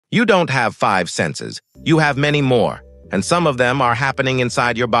You don't have five senses. You have many more, and some of them are happening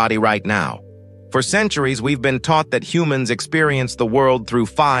inside your body right now. For centuries, we've been taught that humans experience the world through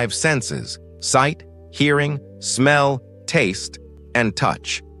five senses: sight, hearing, smell, taste, and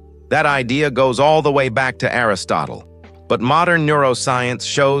touch. That idea goes all the way back to Aristotle. But modern neuroscience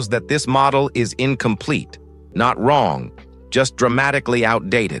shows that this model is incomplete, not wrong, just dramatically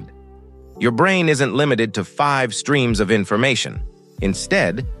outdated. Your brain isn't limited to five streams of information.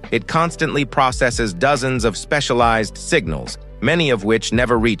 Instead, it constantly processes dozens of specialized signals, many of which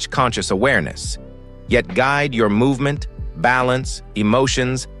never reach conscious awareness, yet guide your movement, balance,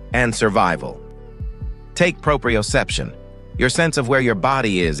 emotions, and survival. Take proprioception, your sense of where your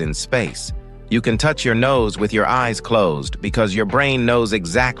body is in space. You can touch your nose with your eyes closed because your brain knows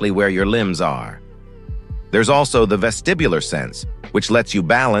exactly where your limbs are. There's also the vestibular sense, which lets you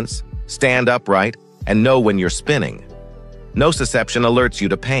balance, stand upright, and know when you're spinning. Nociception alerts you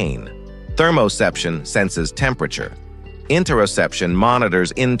to pain. Thermoception senses temperature. Interoception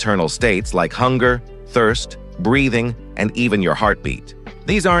monitors internal states like hunger, thirst, breathing, and even your heartbeat.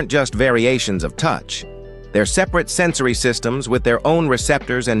 These aren't just variations of touch. They're separate sensory systems with their own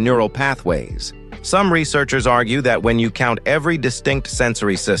receptors and neural pathways. Some researchers argue that when you count every distinct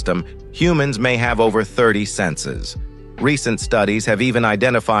sensory system, humans may have over 30 senses. Recent studies have even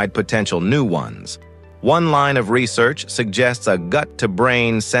identified potential new ones. One line of research suggests a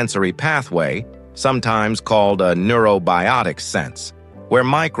gut-to-brain sensory pathway, sometimes called a neurobiotic sense, where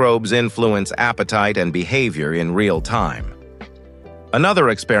microbes influence appetite and behavior in real time. Another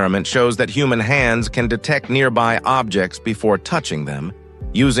experiment shows that human hands can detect nearby objects before touching them,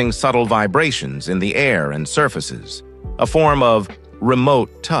 using subtle vibrations in the air and surfaces, a form of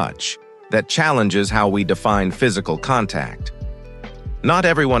remote touch that challenges how we define physical contact. Not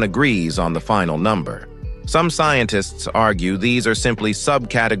everyone agrees on the final number. Some scientists argue these are simply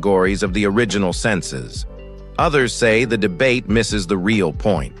subcategories of the original senses. Others say the debate misses the real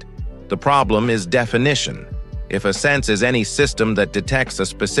point. The problem is definition. If a sense is any system that detects a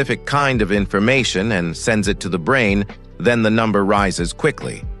specific kind of information and sends it to the brain, then the number rises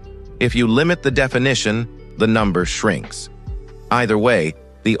quickly. If you limit the definition, the number shrinks. Either way,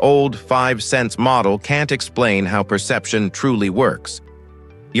 the old five-sense model can't explain how perception truly works.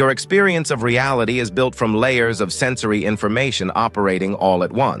 Your experience of reality is built from layers of sensory information operating all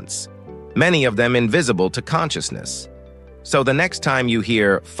at once, many of them invisible to consciousness. So the next time you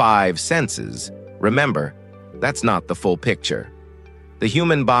hear five senses, remember, that's not the full picture. The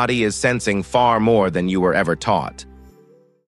human body is sensing far more than you were ever taught.